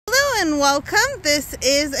and welcome. This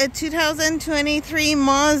is a 2023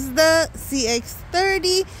 Mazda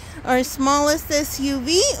CX-30, our smallest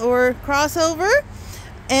SUV or crossover.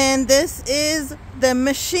 And this is the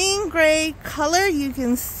machine gray color. You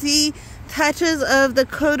can see touches of the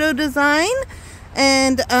Kodo design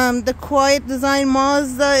and the quiet design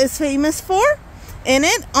Mazda is famous for. In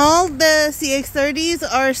it, all the CX-30s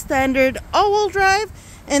are standard all-wheel drive,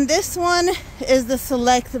 and this one is the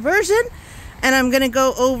select version, and I'm going to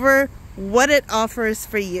go over what it offers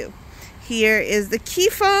for you. Here is the key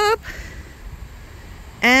fob,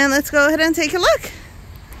 and let's go ahead and take a look.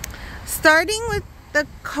 Starting with the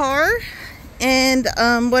car and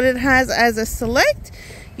what it has as a select,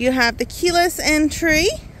 you have the keyless entry,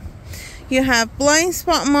 you have blind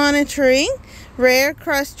spot monitoring, rear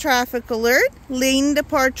cross traffic alert, lane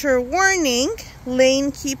departure warning,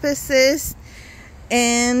 lane keep assist,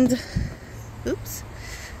 and oops,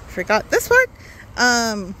 forgot this part,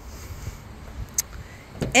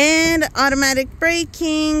 and automatic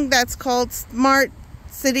braking. That's called smart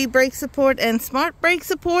city brake support and smart brake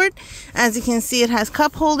support. As you can see, it has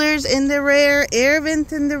cup holders in the rear, air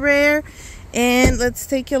vent in the rear, and let's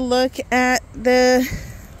take a look at the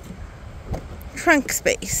trunk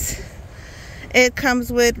space. It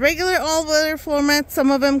comes with regular all-weather floor mats. Some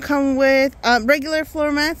of them come with regular floor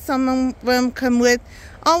mats. Some of them come with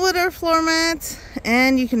all-weather floor mats.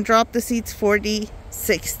 And you can drop the seats 40,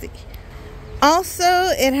 60. Also,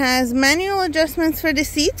 it has manual adjustments for the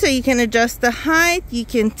seat. So you can adjust the height. You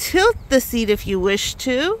can tilt the seat if you wish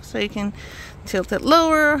to. So you can tilt it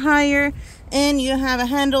lower or higher. And you have a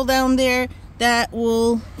handle down there that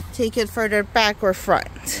will take it further back or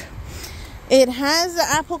front. It has the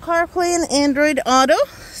Apple CarPlay and Android Auto,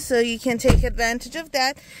 so you can take advantage of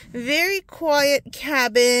that. Very quiet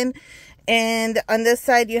cabin, and on this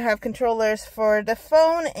side you have controllers for the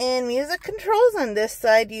phone and music controls. On this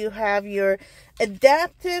side you have your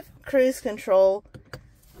adaptive cruise control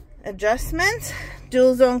adjustments,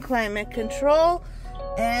 dual zone climate control,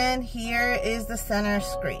 and here is the center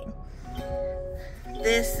screen.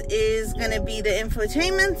 This is going to be the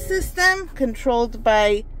infotainment system controlled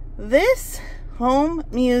by this home,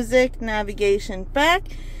 music, navigation, back,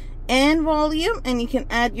 and volume, and you can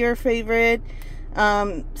add your favorite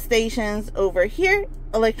stations over here.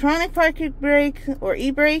 Electronic parking brake or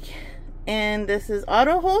e-brake, and this is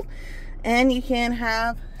auto hold, and you can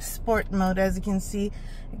have sport mode. As you can see,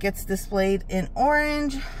 it gets displayed in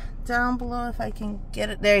orange down below. If I can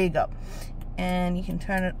get it, there you go, and you can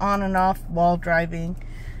turn it on and off while driving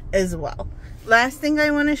as well. Last thing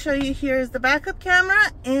I want to show you here is the backup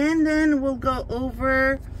camera, and then we'll go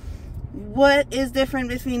over what is different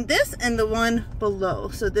between this and the one below.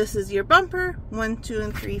 So this is your bumper, 1, 2,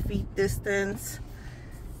 and 3 feet distance,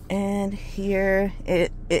 and here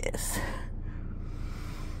it is.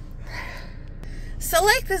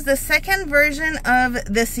 Select is the second version of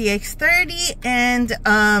the CX-30, and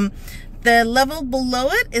the level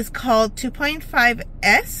below it is called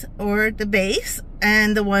 2.5S, or the base,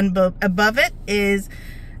 and the one above it is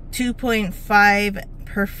 2.5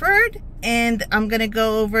 preferred. And I'm going to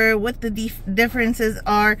go over what the differences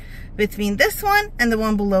are between this one and the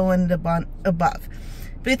one below and the one above.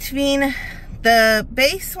 Between the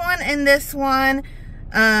base one and this one,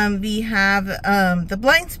 we have the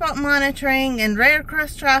blind spot monitoring and rear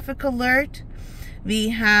cross traffic alert. We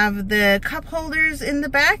have the cup holders in the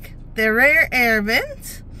back, the rear air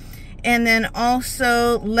vent, and then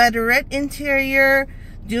also leatherette interior,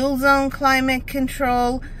 dual zone climate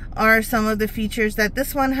control are some of the features that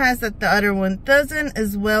this one has that the other one doesn't,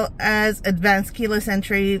 as well as advanced keyless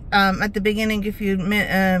entry. At the beginning, if you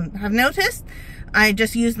have noticed, I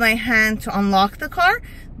just used my hand to unlock the car.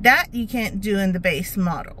 That you can't do in the base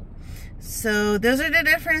model. So those are the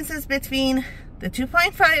differences between the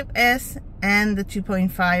 2.5S and the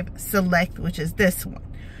 2.5 Select, which is this one.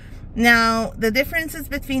 Now, the differences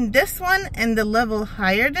between this one and the level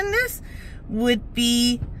higher than this would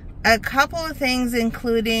be a couple of things,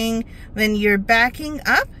 including when you're backing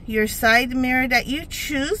up, your side mirror that you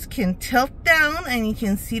choose can tilt down and you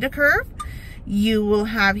can see the curve. You will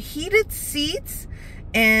have heated seats,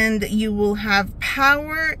 and you will have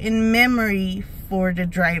power and memory for the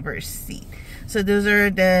driver's seat. So those are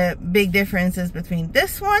the big differences between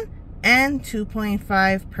this one and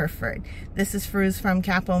 2.5 preferred. This is Forouz from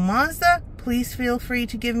CapoMazda. Please feel free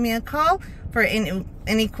to give me a call for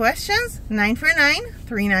any questions.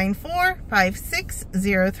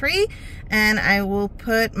 949-394-5603, and I will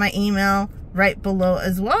put my email right below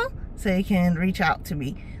as well, so you can reach out to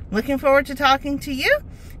me. Looking forward to talking to you,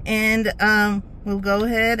 and we'll go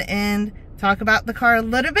ahead and talk about the car a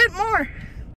little bit more.